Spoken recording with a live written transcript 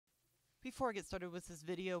Before I get started with this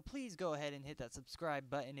video, please go ahead and hit that subscribe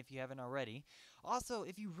button if you haven't already. Also,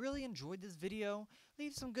 if you really enjoyed this video,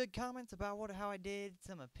 leave some good comments about how I did,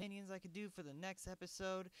 some opinions I could do for the next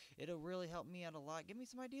episode. It'll really help me out a lot. Give me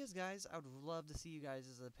some ideas, guys. I would love to see you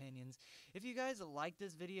guys' opinions. If you guys like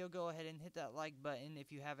this video, go ahead and hit that like button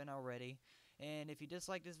if you haven't already. And if you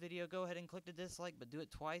dislike this video, go ahead and click the dislike, but do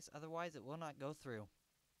it twice, otherwise it will not go through.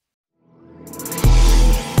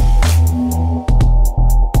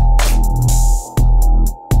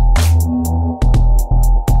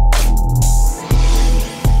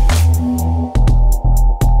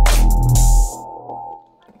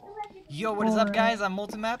 Yo, what is up, guys? I'm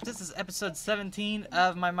Multimap. This is episode 17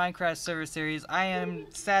 of my Minecraft server series. I am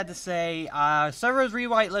sad to say, server is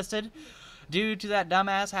re-whitelisted due to that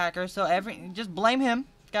dumbass hacker. So just blame him,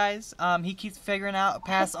 guys. He keeps figuring out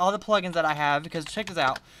past all the plugins that I have, because check this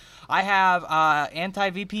out. I have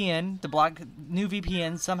anti-VPN to block new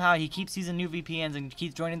VPNs. Somehow he keeps using new VPNs and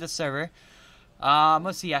keeps joining the server.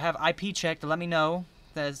 Let's see. I have IP check to let me know.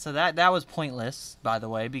 So that was pointless, by the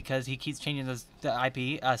way, because he keeps changing the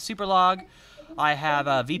IP. Superlog, I have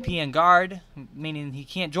a VPN guard, meaning he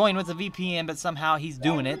can't join with a VPN, but somehow he's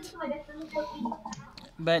doing it.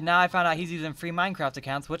 But now I found out he's using free Minecraft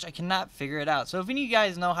accounts, which I cannot figure it out. So if any of you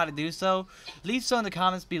guys know how to do so, leave so in the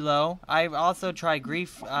comments below. I've also tried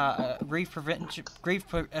grief prevention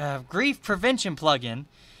plugin.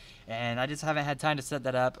 And I just haven't had time to set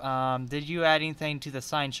that up. Did you add anything to the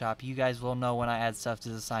sign shop? You guys will know when I add stuff to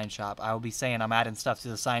the sign shop. I will be saying I'm adding stuff to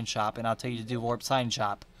the sign shop, and I'll tell you to do warp sign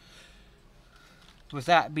shop. With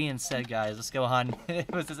that being said, guys, let's go on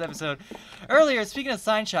with this episode. Earlier, speaking of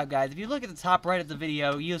sign shop, guys, if you look at the top right of the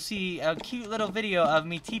video, you'll see a cute little video of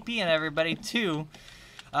me TPing everybody to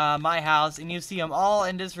my house, and you see them all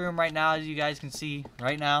in this room right now, as you guys can see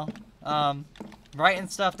right now. Writing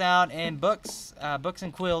stuff down in books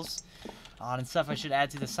and quills and stuff I should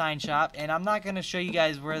add to the sign shop. And I'm not going to show you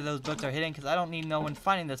guys where those books are hidden, because I don't need no one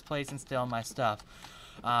finding this place and stealing my stuff.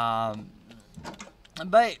 But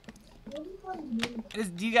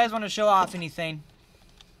do you guys want to show off anything?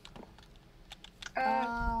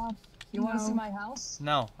 You want to see my house?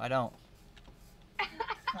 No, I don't.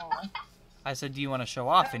 Oh. I said, do you want to show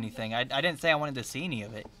off anything? I didn't say I wanted to see any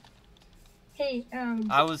of it. Hey,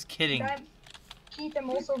 I was kidding. Keith, I'm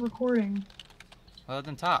also recording. Well,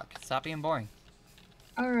 then talk. Stop being boring.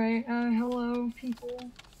 Alright, hello,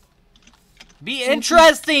 people. Be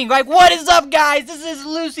interesting! Like, what is up, guys? This is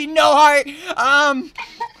Lucy No Heart.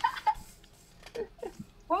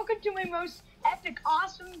 Welcome to my most epic,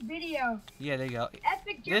 awesome video. Yeah, there you go.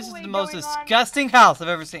 Epic This is giveaway the most going on. disgusting house I've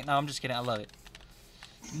ever seen. No, I'm just kidding. I love it.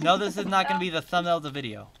 No, this is not going to be the thumbnail of the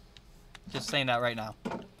video. Just saying that right now.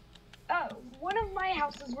 One of my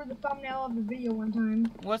houses were the thumbnail of the video one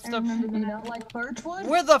time. What's I the... remember You that. don't like birchwood?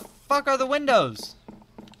 Where the fuck are the windows?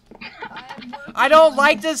 I don't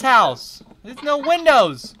like this house. There's no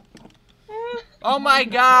windows. Oh my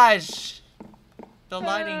gosh. The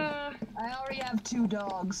lighting. I already have 2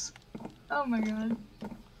 dogs. Oh my god.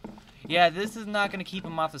 Yeah, this is not going to keep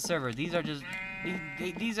them off the server. These are just...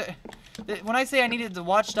 These are... When I say I needed the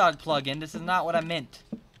watchdog plugin, this is not what I meant.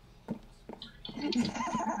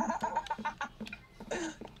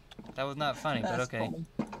 That was not funny, but okay. Funny.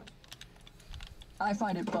 I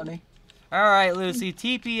find it funny. Alright, Lucy.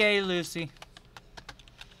 TPA, Lucy.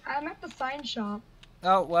 I'm at the sign shop.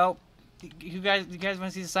 Oh, well. You guys want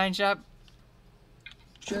to see the sign shop?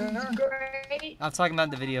 Sure. Great. I was talking about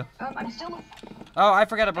the video. I'm still... Oh, I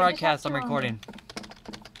forgot to broadcast. just have I'm to, recording.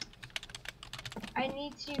 I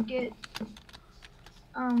need to get,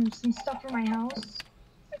 some stuff for my house.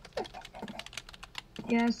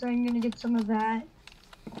 Yeah, so I'm gonna get some of that.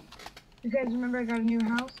 Because remember I got a new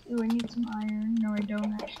house? Ooh, I need some iron. No, I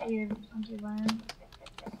don't actually. I have plenty of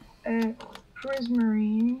iron.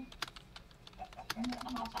 Prismarine.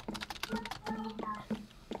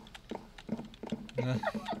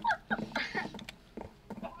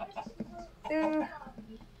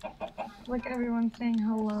 Like everyone's saying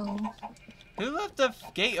hello. Who left the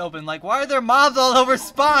gate open? Like, why are there mobs all over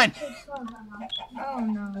spawn? Oh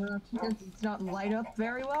no. It's not light up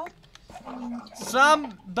very well.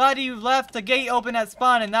 Somebody left the gate open at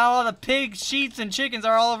spawn, and now all the pigs, sheep, and chickens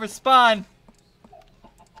are all over spawn.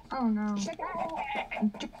 Oh no.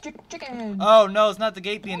 Chicken. Oh no, it's not the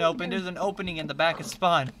gate being open. There's an opening in the back of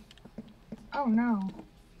spawn Oh no.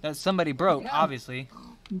 that somebody broke, Yeah. obviously.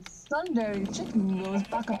 Sunday chicken goes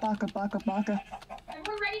baka baka baka baka.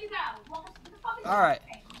 We're ready to go. Alright.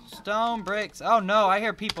 Stone bricks. Oh no, I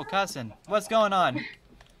hear people cussing. What's going on?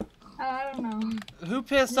 I don't know. Who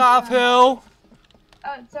pissed off who?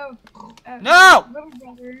 So. No! Little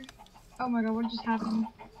brother. Oh my god, what just happened?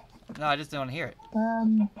 No, I just don't hear it.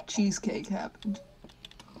 Cheesecake happened.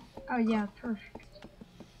 Oh yeah, perfect.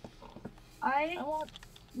 I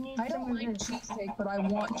need I some don't of like this. cheesecake, but I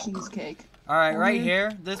want cheesecake. Alright, right Mhm.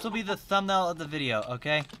 here. This will be the thumbnail of the video,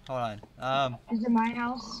 okay? Hold on. Is it my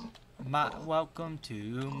house? Welcome to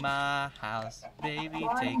my house, baby.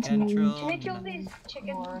 One, Take two, control. Can we kill these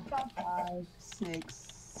chickens 4, and stuff? 5,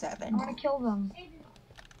 6, I 7. want to kill them.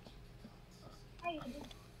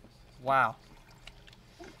 Wow.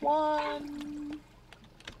 1.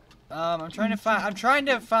 I'm trying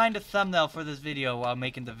to find a thumbnail for this video while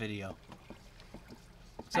making the video.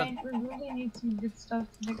 So I really need some good stuff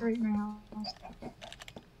to decorate my house.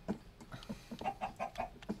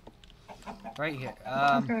 right here.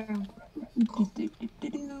 Okay.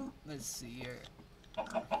 Let's see here.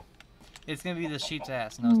 It's gonna be the sheep's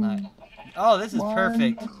ass. No, it's not. Oh, this is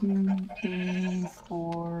perfect. 1, 2, 3,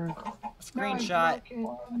 4. Screenshot.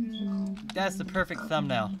 No, That's the perfect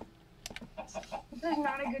thumbnail. this is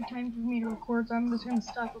not a good time for me to record, so I'm just gonna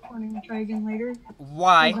stop recording and try again later.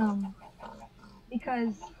 Why?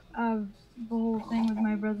 Because of the whole thing with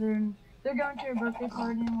my brother, and they're going to a birthday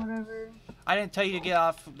party and whatever. I didn't tell you to get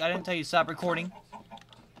off. I didn't tell you to stop recording.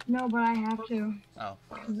 No, but I have to. Oh.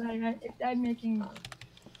 Because I'm making...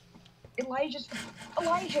 Elijah!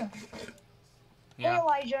 Hey, Yeah.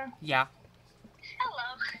 Elijah. Yeah.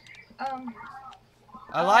 Hello.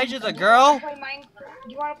 Elijah's a girl? Do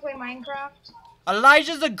you want to play Minecraft?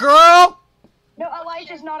 Elijah's a girl? No,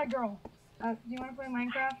 Elijah's not a girl. Do you want to play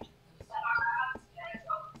Minecraft?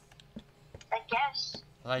 I guess.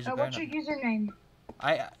 Elijah, What's your username?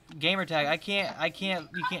 gamer tag.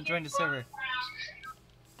 You can't join the server.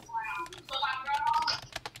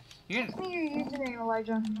 You're gonna, Give me your username,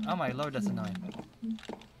 Elijah. oh my lord, that's annoying.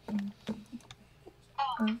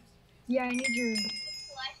 Yeah, I need your...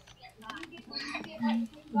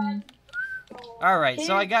 Alright,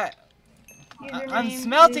 so I got... I'm username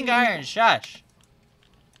smelting is iron. Shush.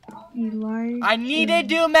 Elijah. I need to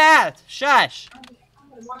do math. Shush.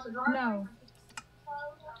 No.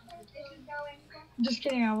 Just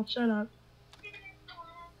kidding, I will shut up.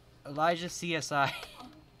 Elijah CSI.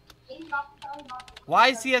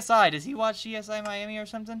 Why CSI? Does he watch CSI Miami or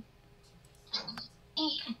something?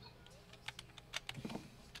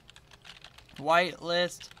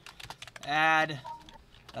 Whitelist. Add.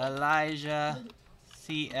 Elijah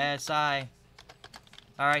CSI.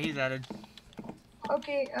 Alright, he's added.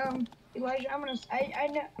 Okay, Elijah,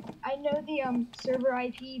 I know the server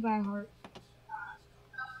IP by heart.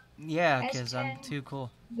 Yeah, because I'm S10. too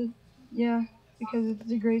cool. Yeah, because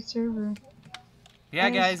it's a great server. Yeah,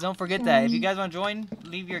 guys, don't forget that. If you guys want to join,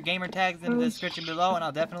 leave your gamer tags in the description below, and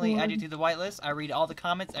I'll definitely add you to the whitelist. I read all the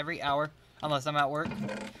comments every hour, unless I'm at work.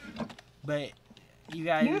 But you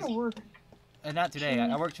guys, You gotta work. not today.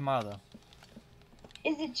 I work tomorrow though.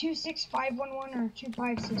 Is it 26511 or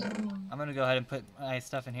 25611? I'm gonna go ahead and put my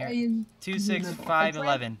stuff in here. Hey,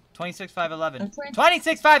 26511. 26511. That's right.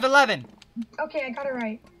 26511. Okay, I got it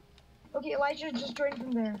right. Okay, Elijah, just join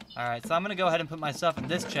from there. All right, so I'm gonna go ahead and put my stuff in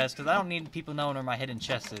this chest because I don't need people knowing where my hidden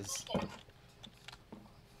chest is.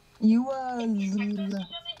 You, haven't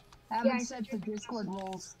Yeah, set the Discord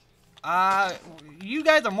rules. You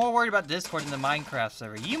guys are more worried about Discord than the Minecraft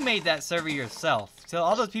server. You made that server yourself. So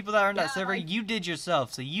all those people that are in that server, you did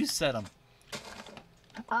yourself. So you set them.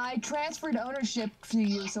 I transferred ownership to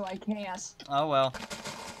you, so I can't. Oh well.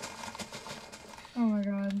 Oh my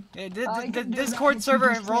god. The Discord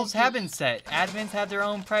server rules have been set. Admins have their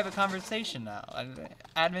own private conversation now.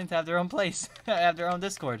 Admins have their own place. Have their own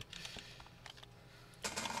Discord.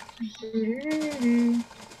 You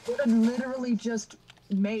literally just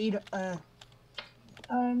made a...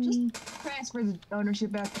 just transfer the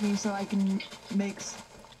ownership back to me so I can make,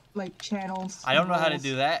 like, channels. I don't know how to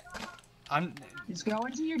do that. Just go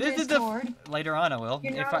into your This Discord. is later on I will.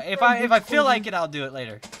 You're not If I Discord. feel like it, I'll do it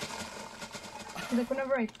later. Like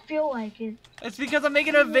whenever I feel like it. It's because I'm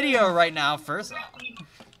making a video right now. First,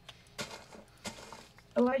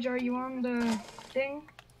 Elijah, are you on the thing?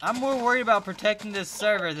 I'm more worried about protecting this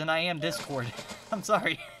server than I am Discord. I'm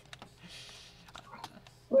sorry.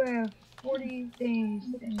 Well, 40 things.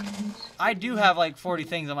 I do have like 40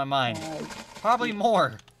 things on my mind. Probably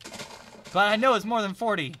more. But I know it's more than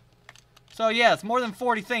 40. So yeah, it's more than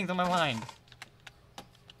 40 things on my mind.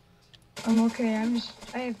 I'm okay,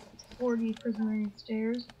 I have 40 prison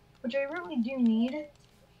stairs, which I really do need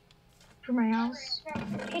for my house.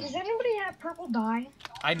 Hey, does anybody have purple dye?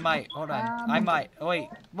 I might. Hold on. I might. Oh, wait.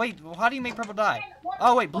 How do you make purple dye?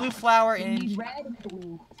 Oh wait, blue flower You and need red and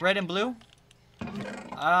blue. red and blue.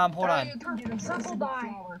 Hold on. Purple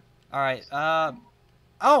dye. All right.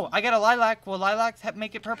 Oh, I got a lilac. Will lilacs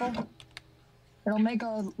make it purple? It'll make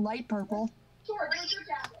a light purple.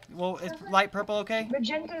 Well, is light purple okay?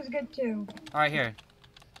 Magenta's good too. All right, here.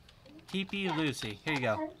 TP Lucy. Here you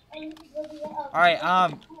go. All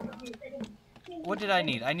right. What did I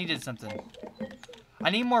need? I needed something. I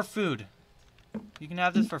need more food. You can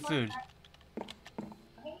have this for food.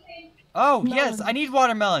 Oh, yes, I need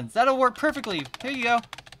watermelons. That'll work perfectly. Here you go.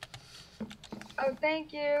 Oh,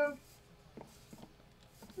 thank you.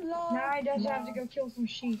 No. Now I just have to go kill some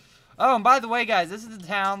sheep. Oh, and by the way, guys, this is the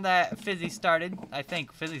town that Fizzy started. I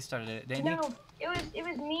think Fizzy started it, didn't he? No, it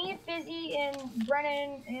was me, Fizzy, and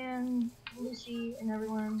Brennan, and Lucy, and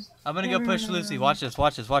everyone. I'm gonna go push Lucy. Watch this,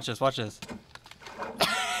 watch this, watch this, watch this.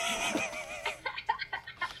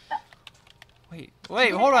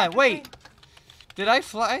 Wait, hold on, wait. Did I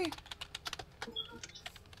fly?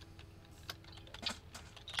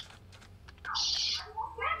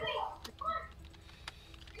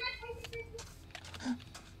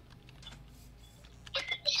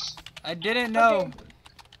 I didn't know.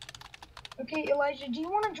 Okay, Elijah, do you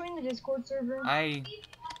want to join the Discord server?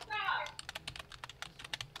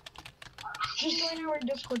 Just join our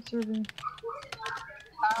Discord server.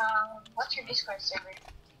 What's your Discord server?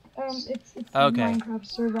 It's Okay. a Minecraft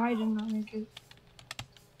server. I did not make it.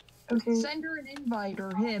 Okay. Send her an invite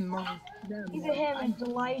or him or them. He's a him. It's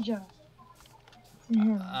Elijah. It's a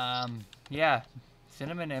him. Yeah.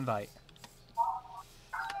 Send him an invite.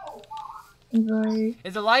 Invite.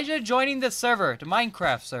 Is Elijah joining the server, the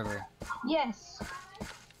Minecraft server? Yes.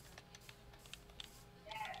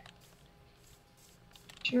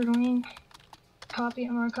 Sure, Dwayne. Copy it.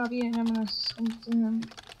 I'm gonna copy it and I'm gonna send it to him.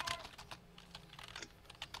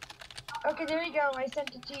 Okay, there you go. I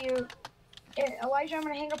sent it to you. Elijah, I'm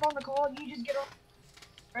gonna hang up on the call. You just get on.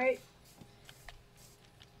 Right?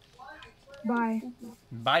 Bye.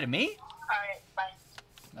 Bye to me? Alright, bye.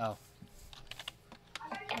 Oh.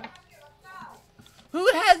 Who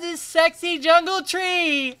has this sexy jungle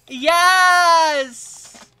tree?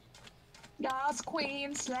 Yes! Yes,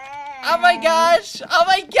 Queen Slay. Oh my gosh! Oh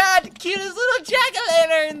my god! Cutest little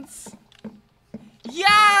jack-o'-lanterns!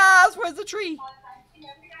 Yes! Where's the tree?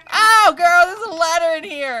 Oh, girl, there's a ladder in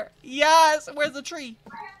here. Yes, where's the tree?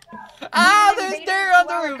 Oh, there's dirt on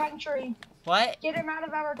the roof. Country. What? Get him out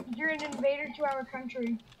of our. You're an invader to our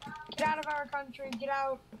country. Get out of our country. Get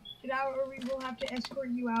out. Get out, or we will have to escort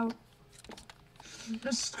you out.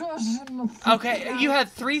 Okay, you had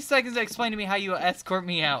 3 seconds to explain to me how you will escort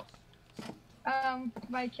me out.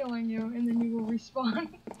 By killing you, and then you will respawn.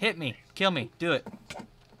 Hit me. Kill me. Do it.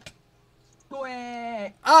 Do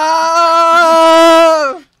it.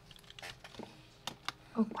 Oh!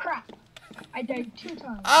 Oh crap! I died 2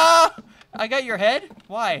 times. Ah! I got your head?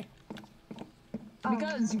 Why?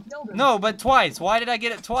 Because you killed him. No, but twice. Why did I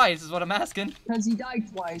get it twice is what I'm asking. Because he died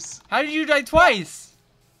twice. How did you die twice?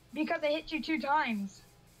 Because I hit you 2 times.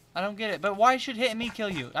 I don't get it. But why should hitting me kill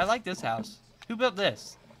you? I like this house. Who built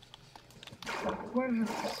this? What is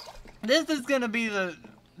This is gonna be the.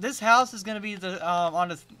 This house is gonna be the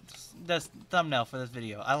on this thumbnail for this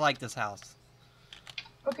video. I like this house.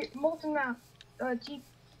 Okay, molten map. Can you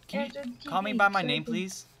TP, call me by my so name, we can-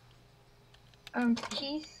 please?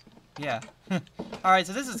 Keith. Yeah. All right.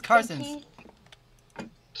 So this is Carson's.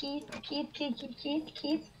 Keith.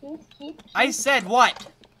 I said what?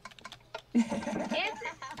 Dude,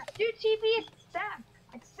 TP accept.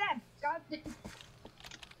 Accept. God.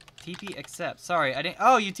 TP accept. Sorry, I didn't.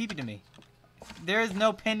 Oh, you TP'd to me. There is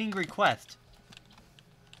no pending request.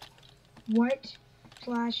 What?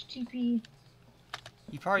 /TP.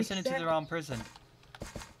 You probably sent it to the Accept. wrong person.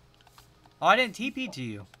 Oh, I didn't TP to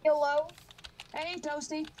you. Hello. Hey,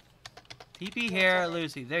 Toasty. TP here,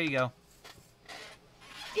 Lucy. There you go.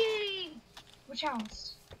 Eee. Which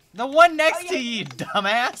house? The one next Oh, to yeah. you,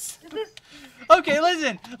 dumbass. This. Okay,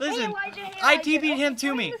 listen. Hey, Listen. Elijah, hey, I Elijah. TP'd Okay, him to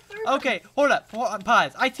join me. the server. Okay, hold up.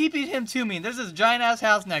 Pause. I TP'd him to me. There's this giant ass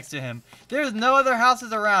house next to him. There's no other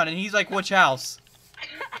houses around, and he's like, which house?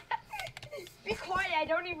 Be quiet. I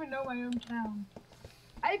don't even know my own town.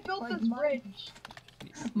 I built Like this my- bridge.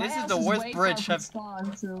 My This is house the worst way bridge far I've. from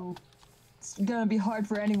spawn, so it's gonna be hard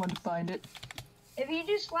for anyone to find it. If you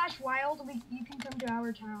do /wild, you can come to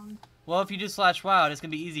our town. Well, if you do /wild, it's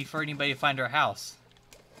gonna be easy for anybody to find our house.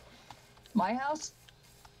 My house?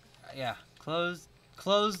 Yeah. Closed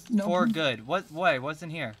No. for good. What? Wait, what's in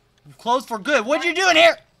here? Closed for good. What'd you do in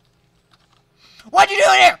here? What'd you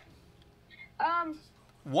do in here?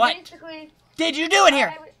 What Basically, did you do in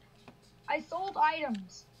here? I sold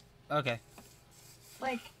items. Okay.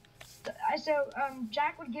 Like,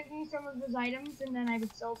 Jack would give me some of his items, and then I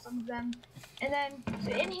would sell some of them. And then,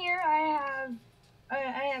 so in here, I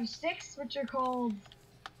have 6, which are called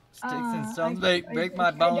Sticks and stones break my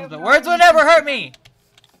I bones, don't but know. words will never hurt me.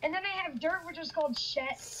 And then I have dirt, which is called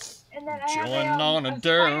shet. And then I have Chilling on a spider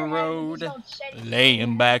dirt head, which is road, called shet.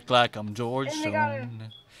 laying back like I'm George And they got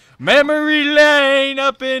Stone. Memory lane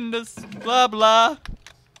up in the blah blah.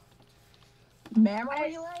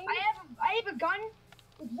 Memory lane? I have a gun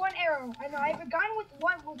with one arrow. I have a gun with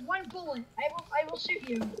one bullet. I will shoot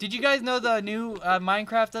you. Did you guys know the new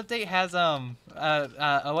Minecraft update has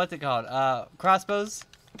what's it called? Crossbows?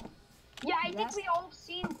 Yeah, I think we all have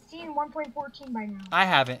seen 1.14 by now. I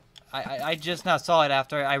haven't. I just now saw it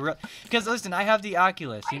after because listen, I have the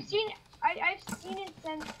Oculus. I've seen it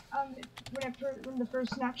since when the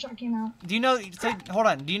first snapshot came out. Do you know? Hold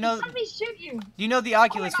on. Do you know? Let me shoot you. Do you know the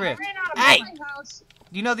Oculus Oh my God, Rift? I ran out of Hey! my house.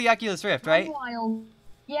 Do you know the Oculus Rift, right? Wild.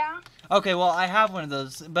 Yeah. Okay, well I have one of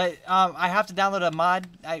those, but I have to download a mod.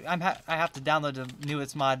 I have to download the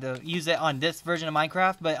newest mod to use it on this version of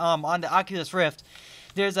Minecraft. But on the Oculus Rift,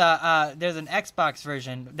 there's an Xbox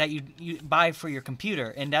version that you buy for your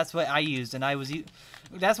computer, and that's what I used. And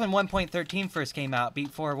that's when 1.13 first came out,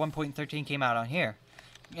 before 1.13 came out on here.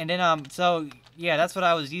 And then so yeah, that's what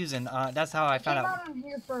I was using. That's how I found out. Came out on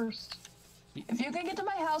here first. If you can get to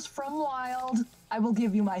my house from Wild, I will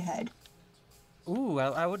give you my head. Ooh,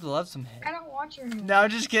 I would love some head. I don't want your hand. No,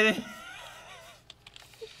 just kidding.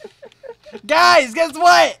 Guys, guess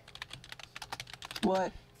what?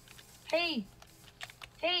 What? Hey,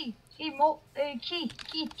 Keith,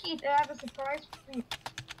 I have a surprise for you.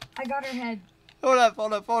 I got her head. Hold up.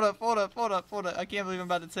 I can't believe I'm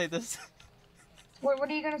about to say this. What are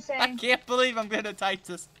you gonna say? I can't believe I'm gonna type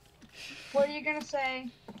this. What are you gonna say?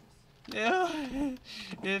 Yeah.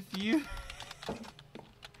 If you...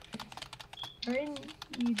 I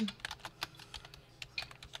need...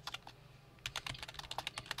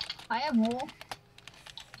 I have wool.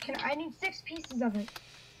 I need 6 pieces of it.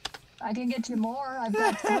 I can get you more. I've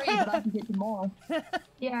got 3, but I can get you more.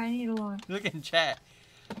 Yeah, I need a lot. Look in chat.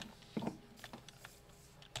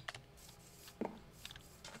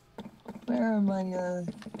 Where are my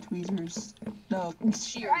tweezers? No,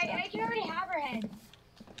 shears. I can already have her head.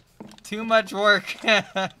 Too much work.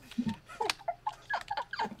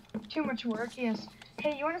 Too much work, yes.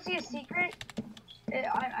 Hey, you want to see a secret?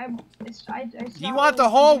 You want the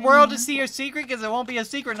whole world to see your secret? Because it won't be a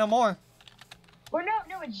secret no more. Well,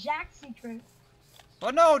 no, it's Jack's secret.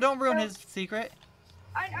 Well, no, don't ruin his secret.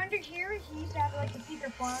 Under here, he used to have like a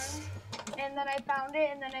secret farm, and then I found it,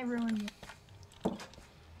 and then I ruined it.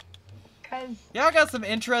 Cause Y'all got some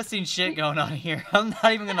interesting shit going on here. I'm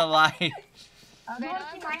not even gonna lie. you want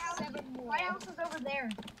to see my house? My house is over there.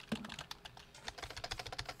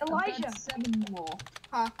 Elijah, I've got 7 wool.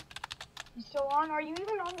 Huh? you still on? Are you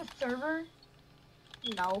even on the server?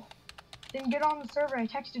 No. Then get on the server. I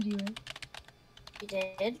texted you it. You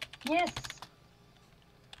did? Yes.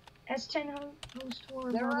 S10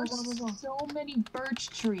 Hosthorde. There Blah, are blah, blah, blah, blah. so many birch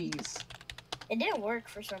trees. It didn't work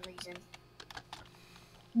for some reason.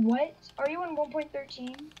 What? Are you on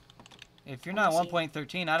 1.13? If you're not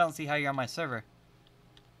 1.13, I don't see how you're on my server.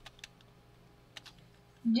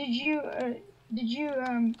 Did you,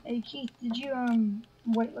 hey Keith, did you,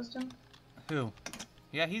 whitelist him? Who?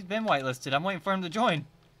 Yeah, he's been whitelisted. I'm waiting for him to join.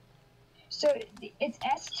 So, it's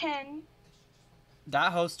S10.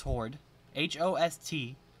 Hosthorde.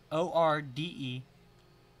 Hosthorde. HORD.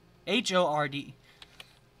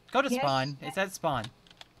 Go to Yes. spawn. It's at spawn.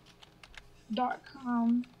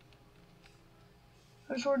 .com.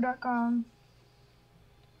 Hosthorde.com.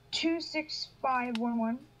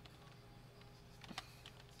 26511.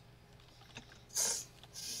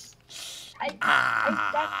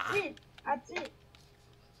 That's it. That's it.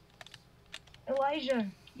 Elijah,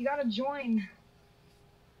 you gotta join.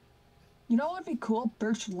 You know what would be cool?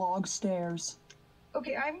 Birch log stairs.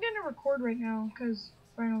 Okay, I'm gonna record right now,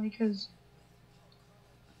 finally,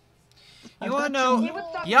 You wanna know? Hey,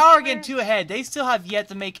 what's up, Y'all are Mr. getting too ahead. They still have yet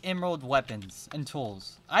to make emerald weapons and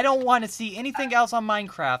tools. I don't want to see anything else on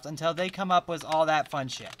Minecraft until they come up with all that fun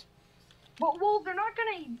shit. Well, they're not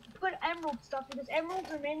gonna put emerald stuff because emeralds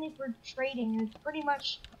are mainly for trading. And it's pretty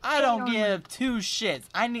much. I don't give 2 shits.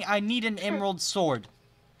 I need an emerald sword.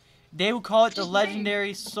 They would call it the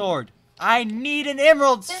legendary sword. I need an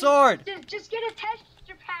emerald sword. Just get a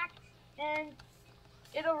texture pack, and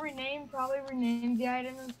it'll probably rename the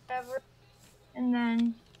item and whatever, and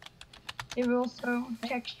then it will also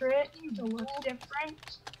texture it to look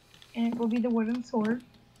different, and it will be the wooden sword.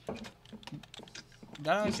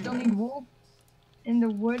 You still need wool? And the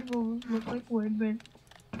wood will look like wood, but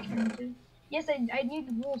yes, I need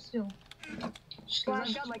the wool still.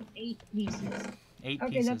 I've got like 8 pieces. 8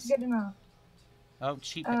 Okay, pieces. that's good enough. Oh,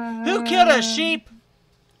 sheep. Who killed a sheep?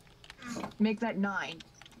 Make that 9.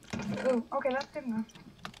 Oh, okay, that's good enough.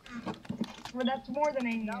 Well, that's more than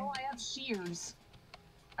I need. No, I have shears.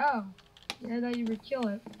 Oh, yeah, I thought you would kill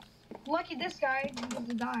it. Lucky this guy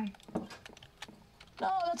doesn't die. No,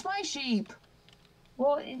 that's my sheep.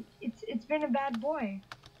 Well, it's been a bad boy.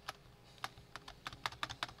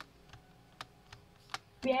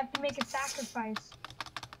 We have to make a sacrifice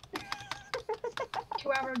to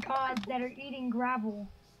our gods that are eating gravel.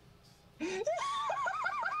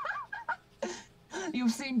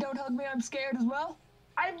 You've seen Don't Hug Me, I'm Scared as well?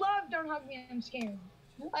 I love Don't Hug Me, I'm Scared.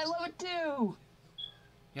 I love it too.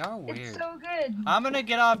 Y'all are weird. It's so good. I'm gonna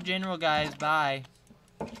get off general, guys. Bye.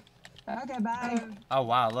 Okay, bye. Oh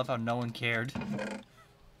wow, I love how no one cared.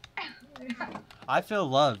 I feel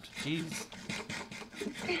loved. Jeez.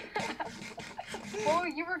 Well,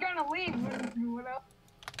 you were gonna leave. What else?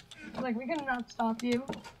 Like, we could not stop you.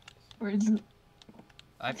 Where's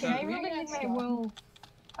I Okay, I feel. really need my will.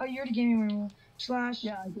 Oh, you already gave me my will. Slash.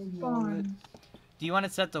 Yeah, I gave you all of it. Spawn. Do you want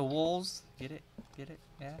to set the wolves? Get it? Get it?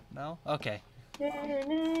 Yeah? No? Okay. Dude, No,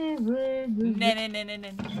 no, no, no, no.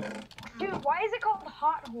 why is it called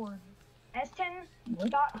Hosthorde?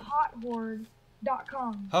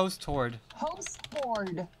 S10.hothorde.com. Hosthorde.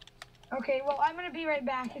 Hosthorde. Okay, well, I'm gonna be right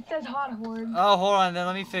back. It says Hosthorde. Oh, hold on. Then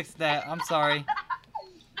let me fix that. I'm sorry.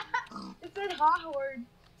 It says Hosthorde.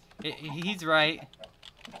 He's right.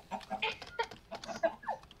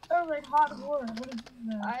 Oh, like Hosthorde. What is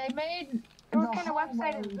this? I made What the kind of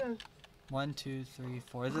website is hallway. this? 1, 2, 3,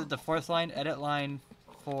 4. Is it the fourth line? Edit line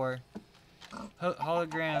 4.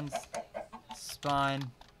 Holograms. Spawn.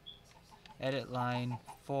 Edit line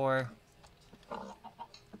 4.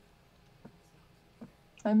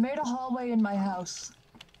 I made a hallway in my house.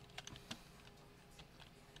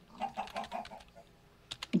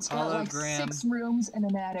 It's got like Hologram. 6 rooms and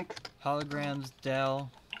an attic. Holograms Dell.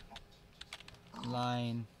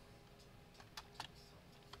 Line.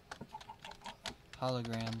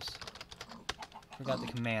 Holograms. Forgot the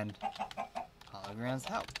command. Holograms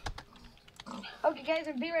help. Okay, guys,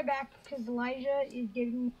 I'll be right back because Elijah is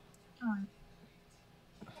giving me time.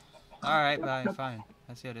 Alright, bye, fine.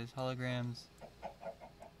 I see how it is. Holograms.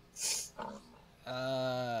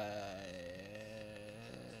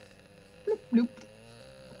 Bloop.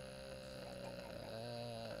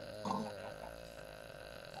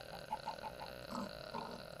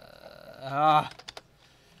 Ah.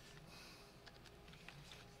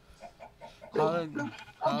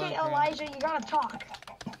 Okay, Elijah, you gotta talk.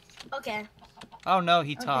 Okay. Oh no,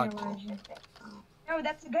 he Okay, talked. Elijah. No,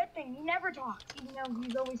 that's a good thing. He never talks, even though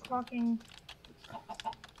he's always talking.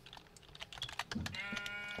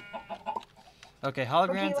 Okay,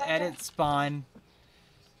 holograms, Elijah. edit, spawn.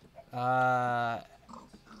 Elijah,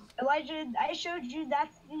 I showed you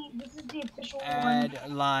this is the official one. Add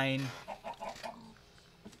line.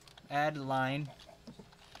 Add line.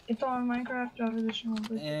 It's on Minecraft over the channel.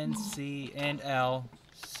 N, C, and L.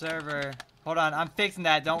 Server. Hold on, I'm fixing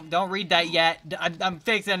that. Don't read that yet. I'm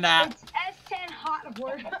fixing that. It's S10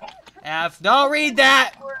 Hosthorde. F. Don't read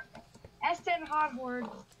that. S10 Hosthorde.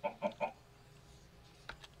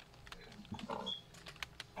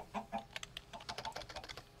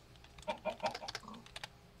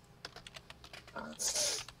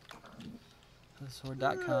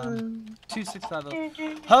 Hosthorde.com.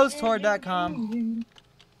 2650. Hosthorde.com.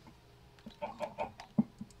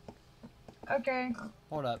 Okay.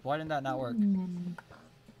 Hold up. Why did that not work?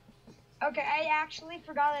 Okay, I actually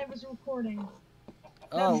forgot I was recording.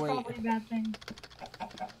 Oh, That's wait. probably a bad thing.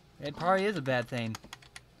 It probably is a bad thing.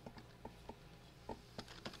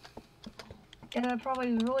 Yeah, that probably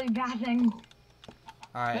is a really bad thing.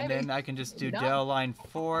 Alright, and Maybe. then I can just do No. Dell line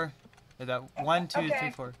 4. Is that 1, 2, 3,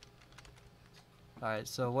 Okay. 4? Alright,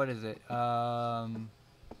 so what is it?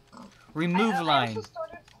 Remove line.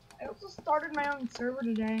 I also started my own server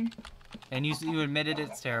today. And you admitted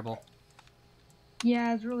it's terrible.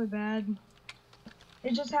 Yeah, it's really bad.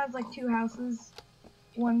 It just has like 2 houses.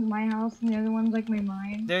 One's my house and the other one's like my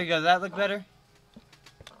mine. There you go. Does that look better?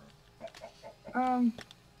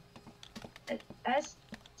 S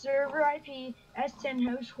server IP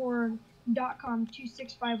S10hosthorde.com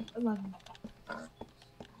 26511. Is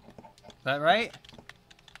that right?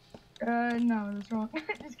 No, that's wrong.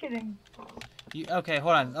 Just kidding. Okay,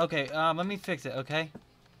 hold on. Okay, let me fix it, okay?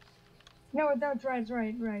 No, it's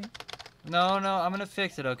right, right. No, I'm gonna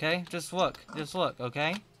fix it, okay? Just look,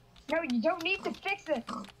 okay? No, you don't need to fix it.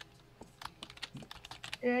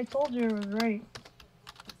 Yeah, I told you it was right.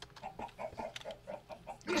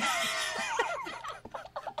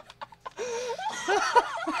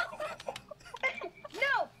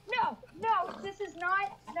 No, this is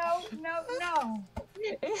not, no.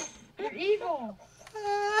 You're evil.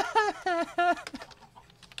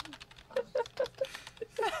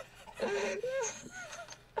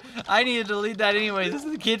 I need to delete that anyways. This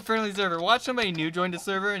is a kid-friendly server. Watch somebody new join the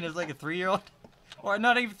server and it's like a 3-year-old. Or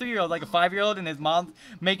not even 3-year-old, like a 5-year-old, and his mom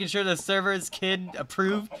making sure the server is kid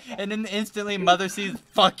approved, and then instantly mother sees,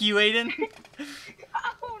 fuck you, Aiden.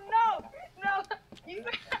 Oh no, no. You know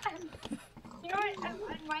what?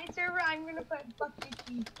 On my server, I'm gonna put fuck you,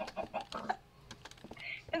 Keith.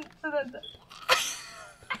 And so that.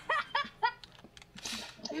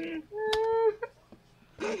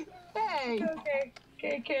 Hey!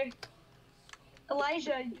 Okay.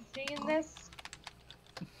 Elijah, you seeing this?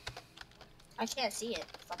 I can't see it.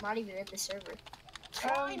 I'm not even in the server.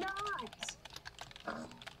 Why not?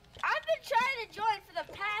 I've been trying to join for the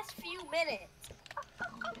past few minutes.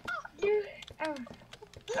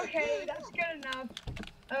 Okay, that's good enough.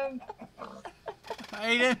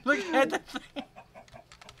 Aiden, look at the thing.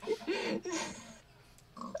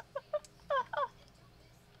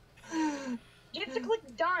 You have to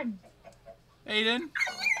click done. Aiden,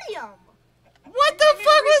 Damn. what the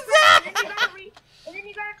fuck was that? And then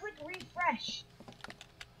you gotta click refresh.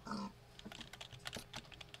 Oh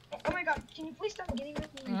my god, can you please stop getting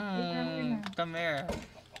with me? Come here.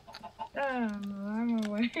 I'm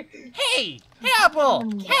away. Hey! Hey, Apple!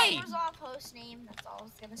 Hey! It was off host name. That's all I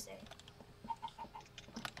was gonna say.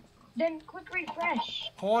 Then click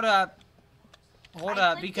refresh. Hold up. Hold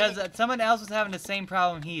I up, clicked because it. someone else is having the same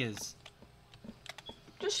problem he is.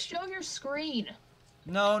 Just show your screen.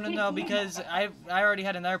 No, because I already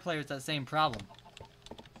had another player with that same problem.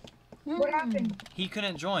 What happened? He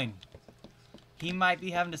couldn't join. He might be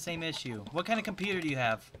having the same issue. What kind of computer do you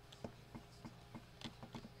have?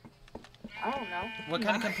 I don't know. What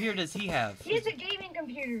kind of computer does he have? He has a gaming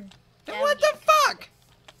computer. Then what the fuck?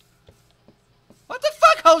 What the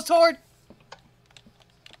fuck, Hosthorde?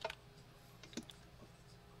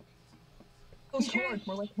 Hosthorde,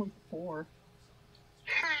 more like Hosthorde.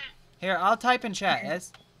 Here, I'll type in chat.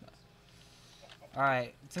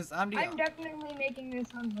 Alright, since I'm the... I'm definitely making this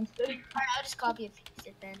unlisted. Alright, I'll just copy and paste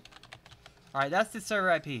it then. Alright, that's the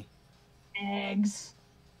server IP. Eggs.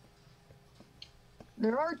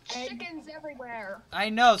 There are chickens everywhere. I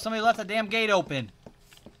know, somebody left the damn gate open.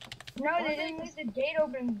 No, they didn't leave the gate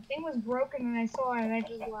open. The thing was broken and I saw it and I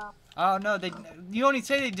just laughed. Oh no, you only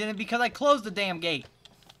say they didn't because I closed the damn gate.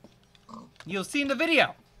 You'll see in the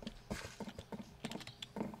video.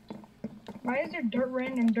 Why is there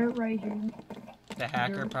random dirt right here? The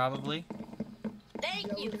hacker, probably.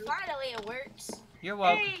 Thank you. Finally, it works. You're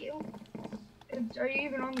welcome. Hey! Are you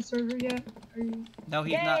even on the server yet? Are you... No,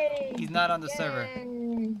 he's Yay! not. He's not on the server.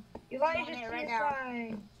 Yay! Elijah's I'm on it right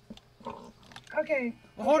right now. Okay.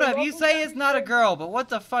 Well, hold Okay, up, you welcome say to it's the not a server. girl, but what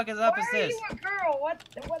the fuck is up Why with are this? you a girl? What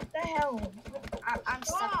the hell? I'm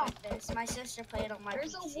stuck with this. My sister played on my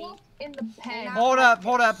There's a PC. wolf in the pen. Hold up.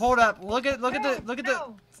 Look at the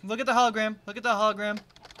No. hologram. Look at the hologram.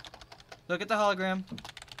 Look at the hologram.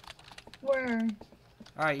 Where?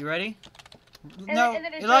 All right, you ready? And No, then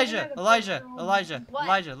it shows Elijah, another Elijah, picture. Elijah, What?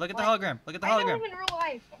 Elijah. Look at the What? hologram. Look at the I know hologram. him in real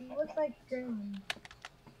life. He looks like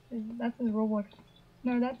that's his Roblox.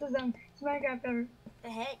 No, that's his Minecraft ever. The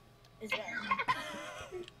heck is that?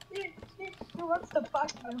 Who wants to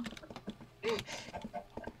fuck you?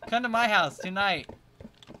 Come to my house tonight.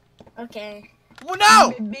 Okay. Well,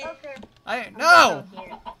 no! Okay. No!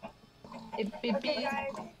 Here. Okay,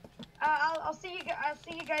 guys. I'll see you. I'll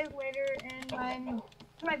see you guys later. And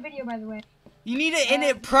my video, by the way. You need to end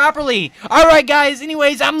it properly. All right, guys.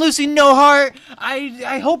 Anyways, I'm Lucy No Heart.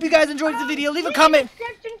 I hope you guys enjoyed the video. Leave a comment.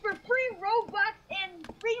 Description for free Robux and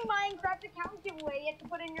free Minecraft account giveaway. You have to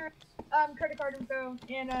put in your credit card info.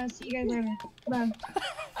 And see you guys later. Bye.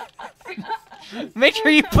 Make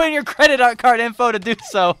sure you put in your credit card info to do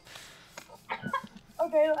so.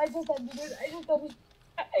 Okay, I just had to do it.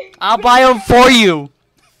 I'll buy them for you.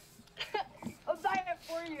 I'll buy it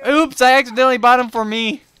for you. Oops, I accidentally bought them for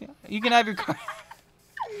me. You can have your card.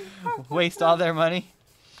 Waste all their money.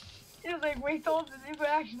 It was like waste all the people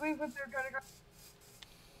actually put their credit card.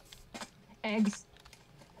 Eggs.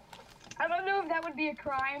 I don't know if that would be a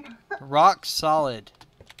crime. Rock solid.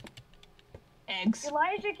 Eggs.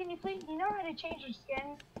 Elijah, can you please? You know how to change your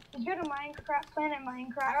skin? Just go to Minecraft, Planet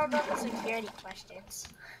Minecraft. I don't know the security questions.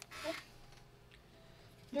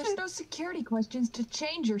 There's no security questions to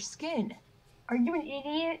change your skin. Are you an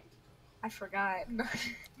idiot? I forgot.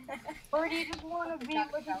 Or do you just want to be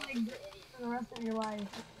looking like this for the rest of your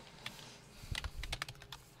life?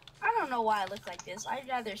 I don't know why I look like this. I'd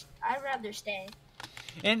rather stay.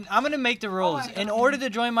 And I'm gonna make the rules. my In God. order to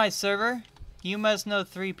join my server, you must know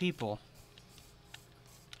 3 people.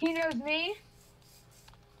 He knows me.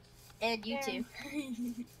 And you Yeah. too.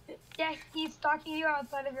 Yeah, he's stalking you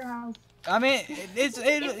outside of your house. I mean,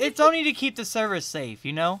 it's only to keep the server safe,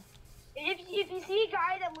 you know. if you see a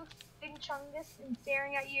guy that looks big chungus and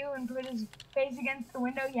staring at you and put his face against the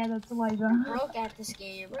window, yeah, that's Elijah. Broke at this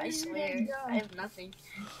game. I swear. I have nothing.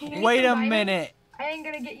 You need Wait some a items? minute. I ain't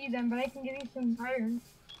gonna get you them, but I can give you some iron.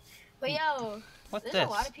 But yo, What's there's this? a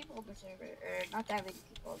lot of people on the server, or not that many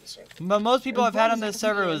people on the server. But most people I've had on this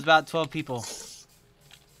server was about 12 people.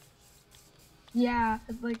 Yeah,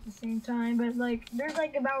 at like the same time, but like there's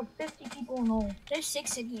like about 50 people in all. There's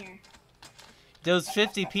 6 in here. Those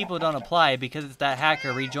 50 people don't apply because it's that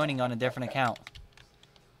hacker rejoining on a different account.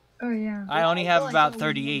 Oh yeah. I only have feel like about that was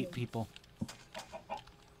 38 weird. people.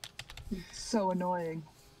 So annoying.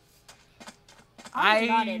 I'm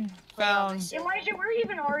I modded. found... Elijah, where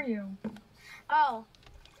even are you? Oh,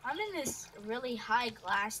 I'm in this really high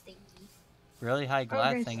glass thingy. Really high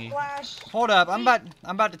glass Okay, thingy. Splash. Hold up, I'm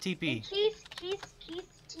about to TP. He's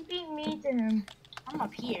TPing me to him. I'm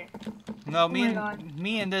up here. No, my God.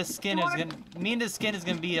 me and this skin is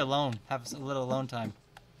gonna be alone. Have a little alone time.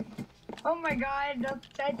 Oh my God,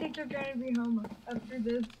 I think they're trying to be homo after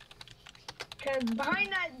this. Cause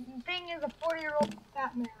behind that thing is a 40-year-old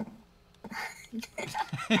fat man.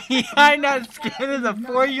 Behind that skin is a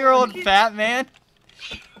 4-year-old fat man.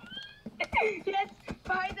 Yes,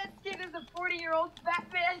 behind that skin is a 40-year-old fat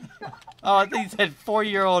man. Oh, I think you said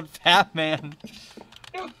 4-year-old fat man.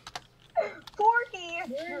 40.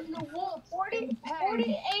 Where's the wolf?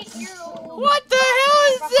 48-year-old. What the hell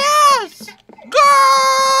is this?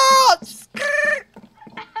 Girls!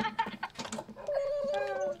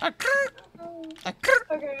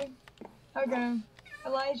 Okay.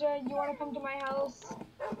 Elijah, you want to come to my house?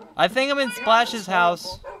 I think I'm in Splash's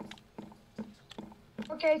house.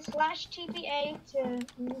 Okay, slash TPA to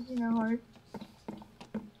use, heart.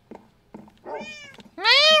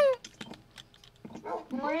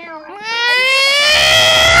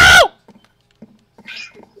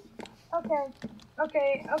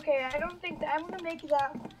 Okay. I don't think that I'm gonna make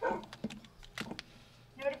that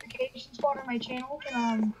notification spawn on my channel.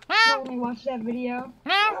 Only watch that video.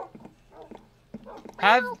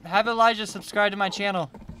 Have Elijah subscribe to my channel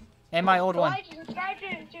and my old one. Elijah, subscribe to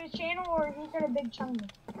his channel, or he's got a big chunk.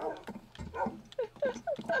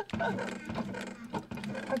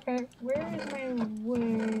 Okay, where is my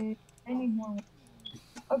wood? I need more wood.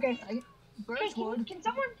 Okay. Hey, can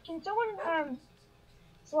someone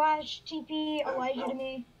slash TP Elijah to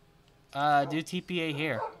me? Do TPA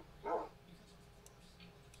here.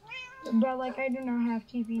 But like I do not have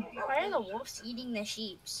TP. Why are the wolves eating the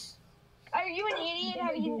sheeps? Are you an idiot?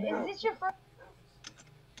 Is this your first?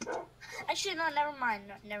 Actually, no, never mind.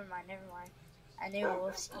 No, never mind. I knew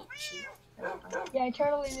wolves eat sheep. Never mind. Yeah, I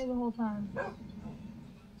totally knew the whole time.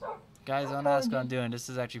 Guys, don't ask what I'm doing. This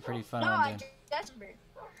is actually pretty fun. No, what I'm I doing. that's a bird.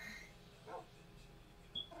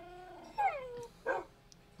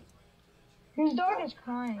 Whose dog is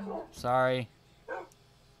crying? Sorry.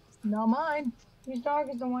 Not mine. Whose dog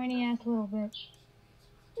is a whiny ass little bitch?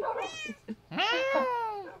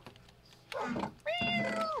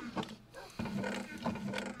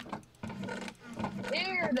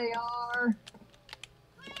 Here they are.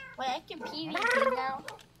 Wait, I can PvP now.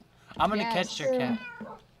 I'm gonna Yes, catch your cat.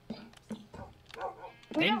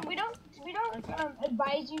 We don't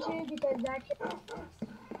advise you to, because that could,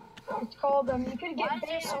 it's called you could Why get is there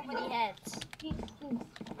banned. so many heads?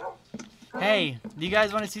 Hey, do you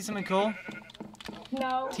guys want to see something cool?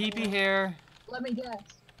 No. TP here. Let me guess.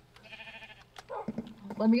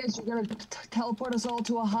 You're gonna teleport us all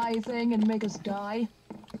to a high thing and make us die?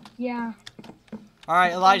 Yeah. All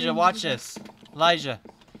right, Elijah, watch this. Elijah,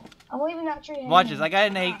 I'm leaving that tree. watch this. I got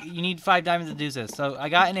an egg. You need 5 diamonds to do this. So I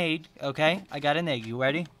got an egg. Okay, I got an egg. You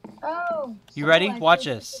ready? Oh. You ready? Watch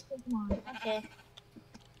this. Okay.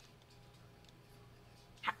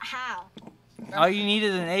 How? All you need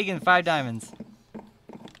is an egg and 5 diamonds.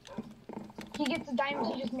 He gets the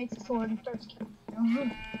diamonds, he just makes a sword and starts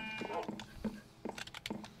killing.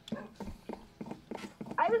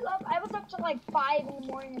 I was up till like 5 in the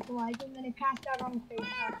morning with Elijah, and then I passed out on the face.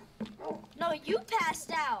 No, you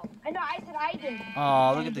passed out. I know, I said I did.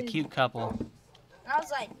 Oh, look at the cute couple. And I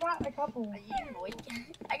was like, Got a couple. are you awake?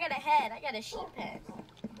 I got a head. I got a sheep head.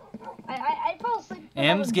 I fell asleep. because I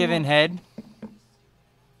M's was giving bored. head.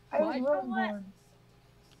 I was What? real What? bored.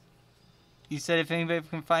 You said if anybody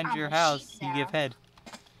can find I'm your a house, sheep you now. give head.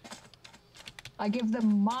 I give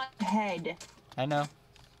them my head. I know.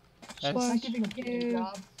 I'm That's... not giving a good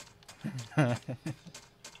job.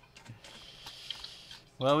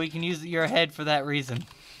 Well, we can use your head for that reason.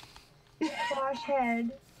 Slash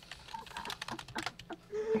head.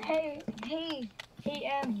 Hey,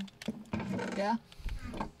 M. Yeah?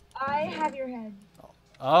 I have your head.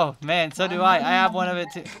 Oh man, so do I. I have one of it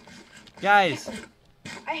too. Guys,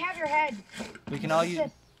 I have your head. We can all use.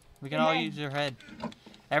 We can all use your head.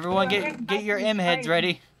 Everyone, get your M heads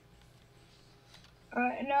ready. No,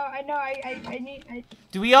 I know. I need.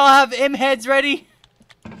 Do we all have M heads ready?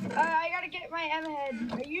 I gotta get my M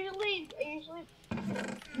head. I usually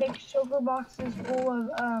make sugar boxes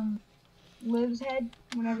full of Liv's head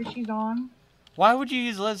whenever she's on. Why would you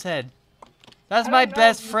use Liv's head? That's I my don't know.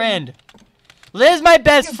 best friend. Liv's my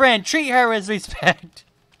best friend. Treat her with respect.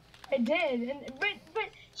 I did, but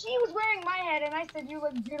she was wearing my head, and I said you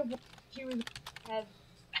look beautiful. She was head.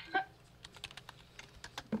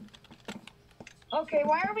 Okay,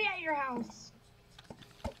 why are we at your house?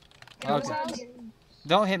 Okay.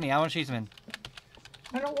 Don't hit me. I want to shoot him in.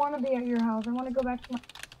 I don't want to be at your house. I want to go back to my.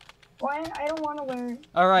 Why? I don't want to wear.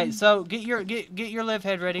 All right. So get your Liv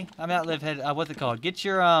head ready. I'm not Liv head. What's it called? Get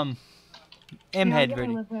your M head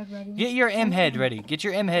ready. Get your M head ready. Get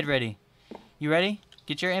your M head ready. You ready?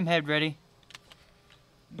 Get your M head ready.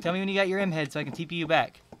 Tell me when you got your M head so I can TP you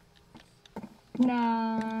back.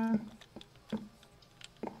 Nah.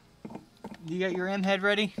 You got your M head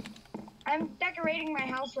ready? I'm decorating my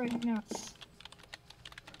house right now.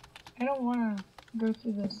 I don't want to go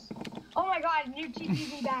through this. Oh my god, you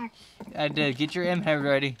TP'd me back. I did. Get your M head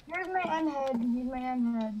ready. Here's my M head. Here's my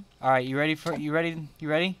M head. All right, you ready? You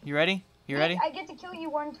ready? I get to kill you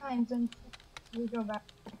one time since we go back.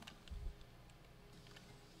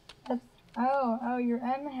 Oh, your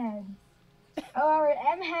M head. Oh, our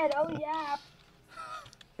M head. Oh yeah.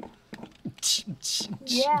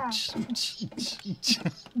 Yeah.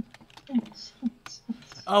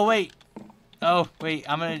 Oh wait.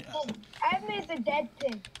 I'm gonna. M is a dead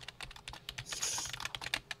pig.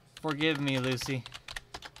 Forgive me, Lucy.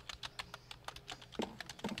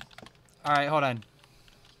 All right, hold on.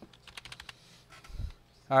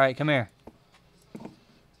 All right, come here.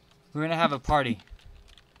 We're gonna have a party.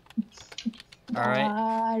 All right.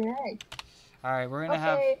 All right, we're gonna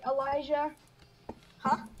have. Okay, Elijah.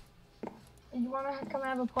 Huh? You wanna come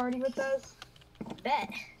have a party with us? Bet.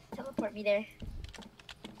 Teleport me there.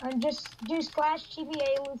 And just do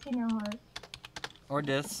 /TBA Lucy No Heart. Or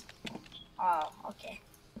this. Oh, okay.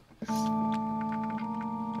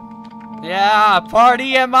 Yeah,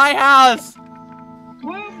 party at my house.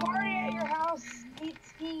 Woo, party at your house. Eat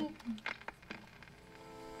ski.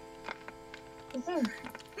 This is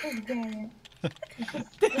gay.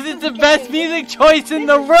 This is the best music choice in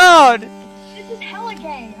the world. This is hella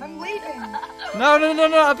gay. I'm leaving. No.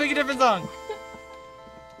 I'll pick a different song.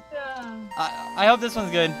 I hope this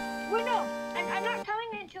one's good. Wait, no. I'm not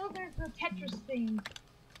coming until there's the Tetris theme.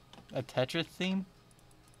 A Tetris theme?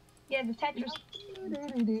 Yeah, the Tetris.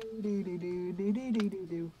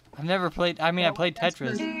 I've never played. I mean, I played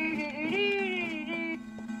Tetris.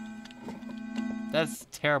 That's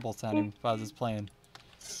terrible sounding while I was just playing.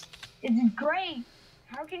 It's great.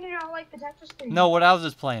 How can you not like the Tetris theme? No, what I was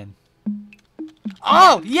just playing.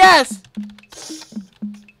 Oh, yes!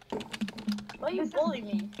 Why are you bullying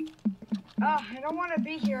me? I don't want to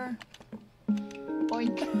be here.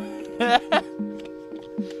 Boink.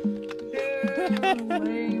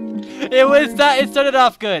 It started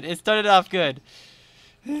off good. It started off good.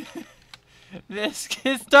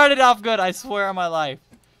 It started off good, I swear on my life.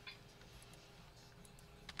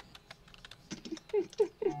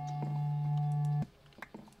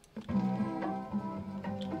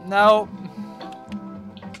 No.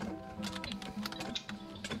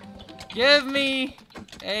 Give me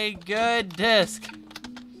a good disc.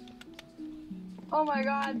 Oh my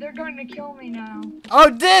god, they're going to kill me now. Oh,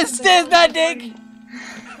 disc, not dick.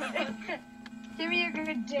 Give me a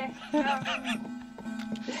good disc.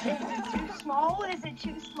 Is it too small? Is it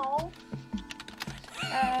too small?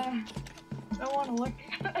 I don't want to look.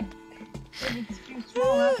 If it's too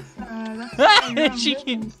small, that's She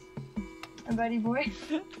business. Buddy boy.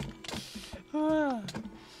 Boom.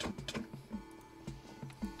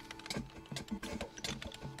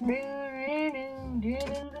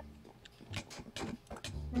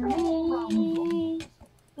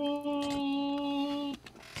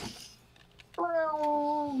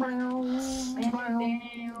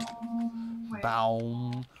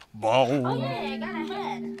 Oh yeah, I got a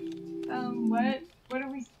head. What are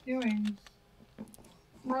we doing?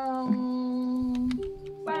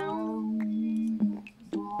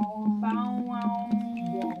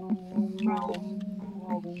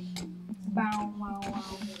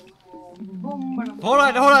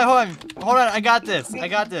 Hold on. I got this. No,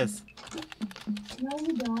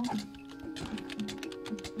 you don't.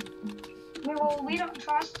 Well, we don't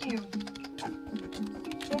trust you.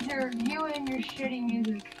 With you and your shitty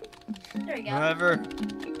music. There we go. Whatever.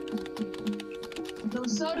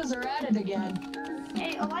 Those sodas are at it again.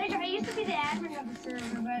 Hey, Elijah, I used to be the admin of the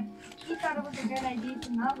server. but he thought it was a good idea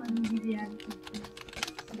to not let me be the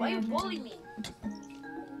admin. Why you bully me? Why you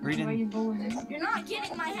Reading. bullying me? You're not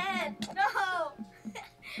getting my head. No.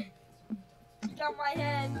 You got my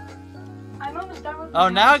head. I'm almost done with Oh, my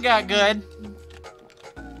now it got good.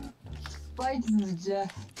 Fights to the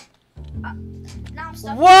death. Now I'm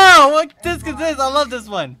stuck. Whoa! What disc is this? I love this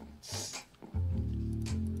one.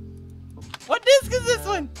 What disc is this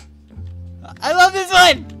one? I love this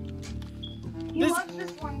one. He This- loves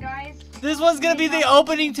this one, guys. This one's gonna be the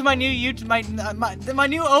opening to my new YouTube, my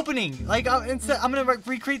new opening. Like I'm gonna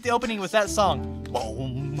recreate the opening with that song.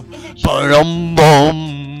 Boom, Is it ba-dum,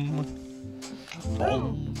 boom,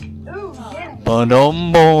 boom, Ooh, yeah.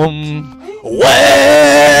 ba-dum, boom.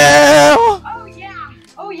 Well, Oh, yeah.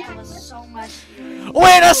 Oh, That yeah. was so much.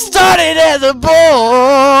 when I started as a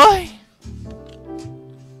boy.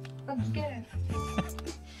 Let's get it.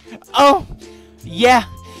 Oh, yeah,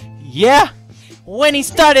 yeah. When he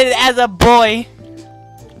started as a boy.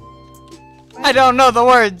 I don't know the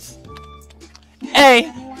words.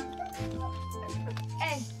 Hey.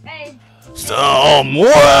 Hey.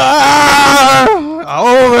 Somewhere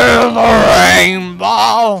over the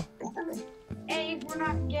rainbow. Hey, we're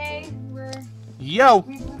not gay. Yo.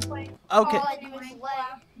 We can play. Okay. All I do is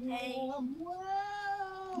laugh. Hey.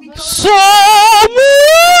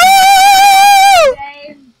 Somewhere.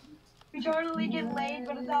 Day. We totally get laid,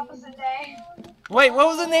 but it's opposite day. Wait, what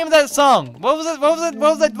was the name of that song? What was it? What was it?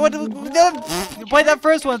 What was it? What? Play that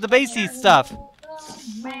first one, the bassy stuff.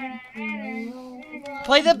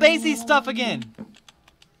 Play the bassy stuff again.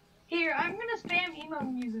 Here, I'm gonna spam emo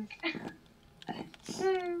music.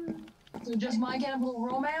 So just My Chemical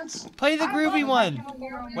Romance? Play the I groovy love one. My Chemical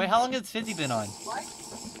Romance. Wait, how long has Fizzy been on? What?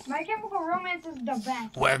 My Chemical Romance is the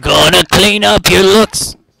best. We're gonna clean up your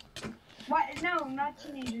looks. What? No, not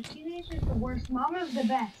teenagers. Teenagers the worst. Mama's the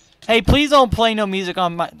best. Hey, please don't play no music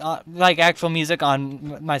on my like actual music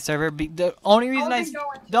on my server. The only reason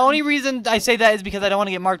the only reason I say that is because I don't want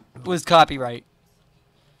to get marked with copyright.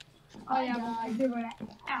 Oh yeah, but I do it.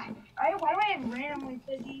 Why do I have randomly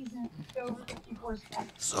 50s and over 54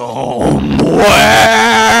 steps? Somewhere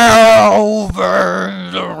over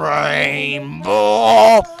the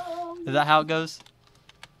rainbow. Is that how it goes?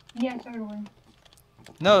 Yeah, totally.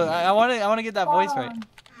 No, I want to get that voice right.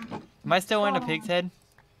 Am I still wearing a pig's head?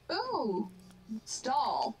 Ooh.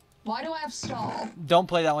 Stall. Why do I have stall? Don't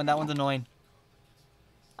play that one. That one's annoying.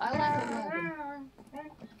 I like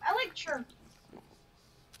it. I like chirp.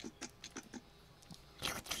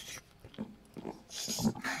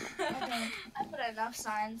 I put enough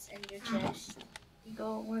signs in your chest. You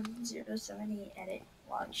go 1070 edit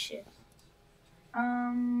log shift.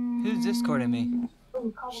 Who's Discording me?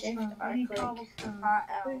 Ooh, Shift cobblestone. I R need click. cobblestone.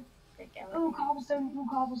 L. Click L. Ooh, cobblestone. Ooh,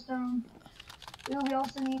 cobblestone. Ooh, we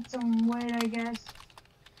also need some wood, I guess.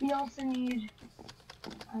 We also need.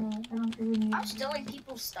 I don't really need. I'm stealing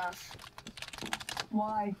people's stuff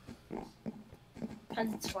Why? because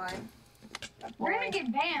it's fun. We're gonna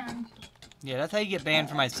get banned. Yeah, that's how you get banned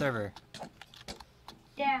from my server.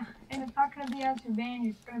 Yeah, and it's not gonna be us who ban you.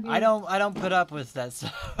 It's gonna be. I don't put up with that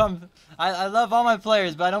stuff. I love all my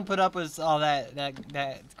players, but I don't put up with all that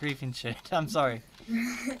griefing shit. I'm sorry.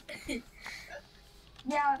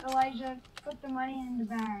 Yeah, Elijah, put the money in the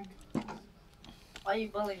bag. Why you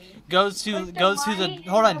bully me? Goes to Put the the money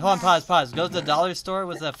hold in on, the bag. pause. Goes to the dollar store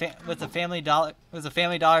with a family dollar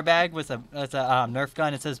bag with a Nerf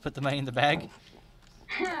gun. It says put the money in the bag.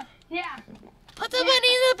 Yeah. Put the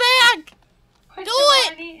money in the bag. Put Do the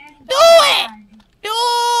it! money in the Do it! bag. Do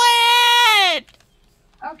it.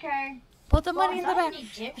 Okay. Put the money in the bag.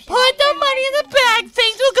 Egyptian. Put the money in the bag.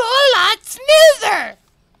 Things will go a lot smoother.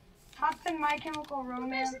 Top in My Chemical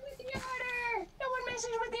Romance. with the order! No one messes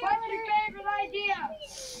with the What's your favorite idea?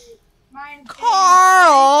 Mine's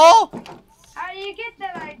Carl. How do you get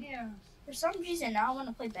that idea? For some reason, now I want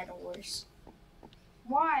to play Battle Wars.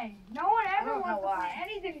 Why? No one ever don't know wants to play why.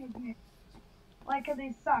 anything with me. Like, 'cause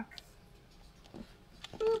they suck.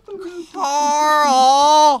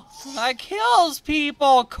 Carl. That kills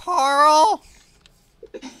people, Carl.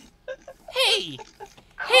 Hey.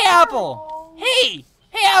 Hey, Apple. Hey.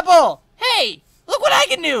 Hey, Apple. Hey. Look what I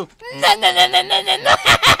can do. No, no, no, no, no, no, no.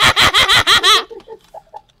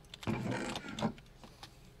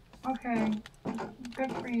 Okay.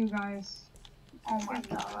 Good for you guys. Oh my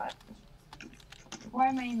god. Why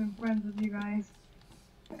am I even friends with you guys?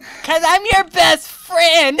 Cause I'm your best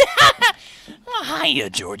friend. Hiya,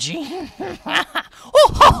 Georgie.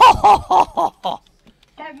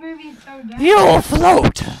 That movie's so dumb. You'll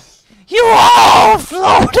float. You all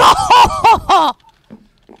float.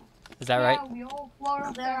 Is that right? Yeah, we all float. float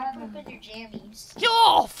up Then to I'll heaven. poop in your jammies.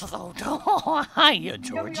 You'll float. Oh, hiya, Yeah,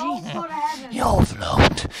 Georgie. we all float to heaven. You'll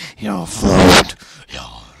float. You'll float.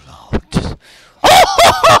 You'll float.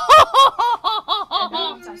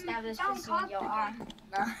 Once I stab this pussy in your eye.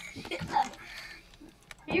 No.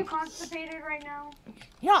 Are you constipated right now?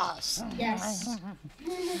 Yes. Yes.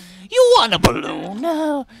 You want a balloon?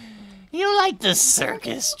 You like the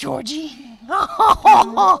circus, Georgie?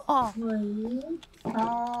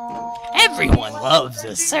 Everyone loves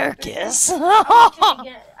a circus.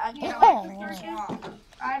 I get away from your swamp.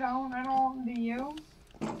 I don't. Do you?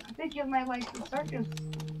 I think you might like the circus,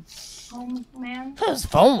 man. Whose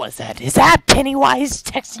phone was that? Is that Pennywise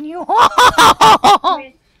texting you?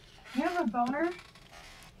 Wait, you have a boner?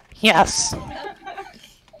 Yes.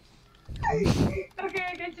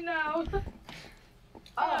 Okay, good to know.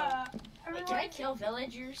 Wait, can I kill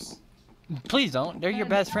villagers? Please don't. They're your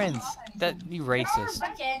best friends. That you racist.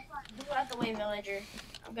 Okay, move out the way, villager.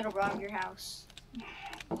 I'm gonna rob your house.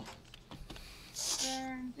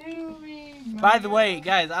 By the way,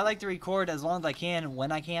 guys, I like to record as long as I can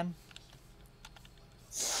when I can.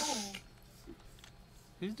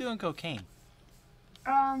 Who's doing cocaine?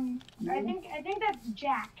 I think that's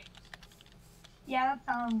Jack. Yeah, that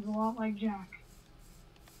sounds a lot like Jack.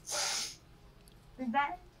 Is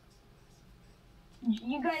that?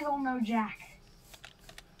 You guys all know Jack.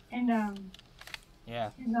 And Yeah.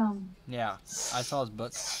 he's, Yeah. I saw his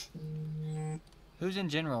book. Who's in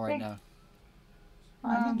general right now?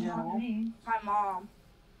 I'm in general. me. My mom.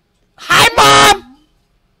 Hi, Mom!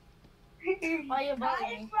 Why you Hi,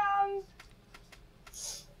 bugging? Mom.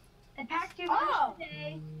 I packed you lunch Oh.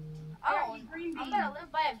 today. Oh, Green I'm beans. gonna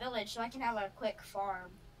live by a village so I can have a quick farm.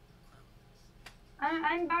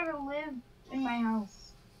 I'm about to live in my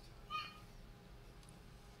house.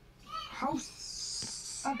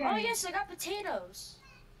 House. Okay. Oh yes, I got potatoes.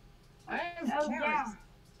 I have Oh, carrots. yeah.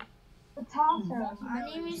 Potato. I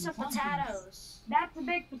need me some potatoes. That's a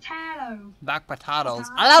big potato. Baked potatoes.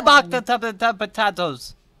 I love baked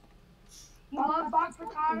potatoes. You love baked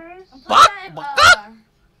potatoes? And Bok, I have, bok,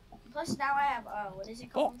 plus now I have, what is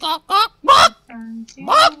it called? Bok, bok, bok. Turn to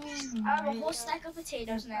Bok. I have a whole stack of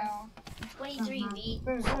potatoes now. 23 meat.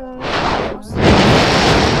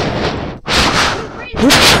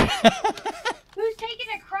 Who's taking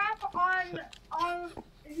a crap on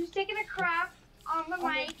who's taking a crap on the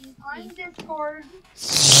mic on Discord?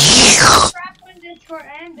 Crap on Discord,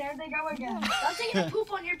 and there they go again. I'm taking a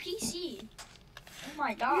poop on your PC. Oh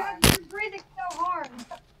my god. You're breathing so hard.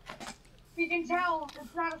 You can tell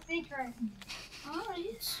it's not a secret. Oh,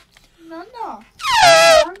 yes. No.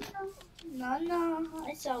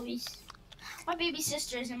 It's always. My baby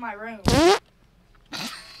sister is in my room. Who's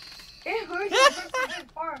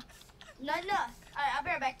No. I'll be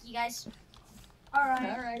right back, you guys. Alright.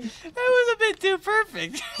 Alright. That was a bit too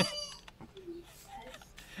perfect.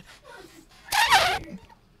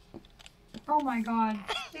 Oh my god.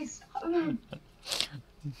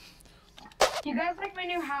 You guys like my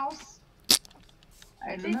new house?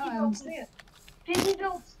 I don't know. I don't see it. Piggy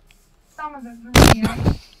built some of it for me.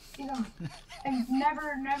 You know, and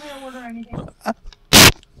never order anything.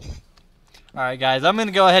 Alright, guys, I'm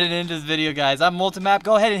gonna go ahead and end this video, guys. I'm Multimap.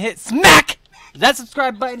 Go ahead and hit smack that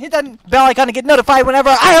subscribe button. Hit that bell icon to get notified whenever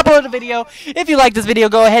I upload a video. If you like this video,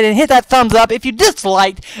 go ahead and hit that thumbs up. If you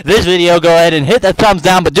disliked this video, go ahead and hit that thumbs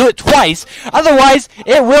down, but do it twice. Otherwise,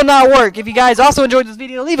 it will not work. If you guys also enjoyed this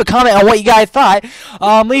video, leave a comment on what you guys thought.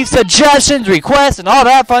 Leave suggestions, requests, and all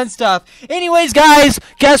that fun stuff. Anyways, guys,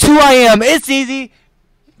 guess who I am? It's easy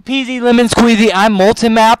peasy lemon squeezy. I'm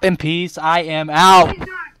Multimap, and peace. I am out.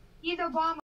 He's Obama.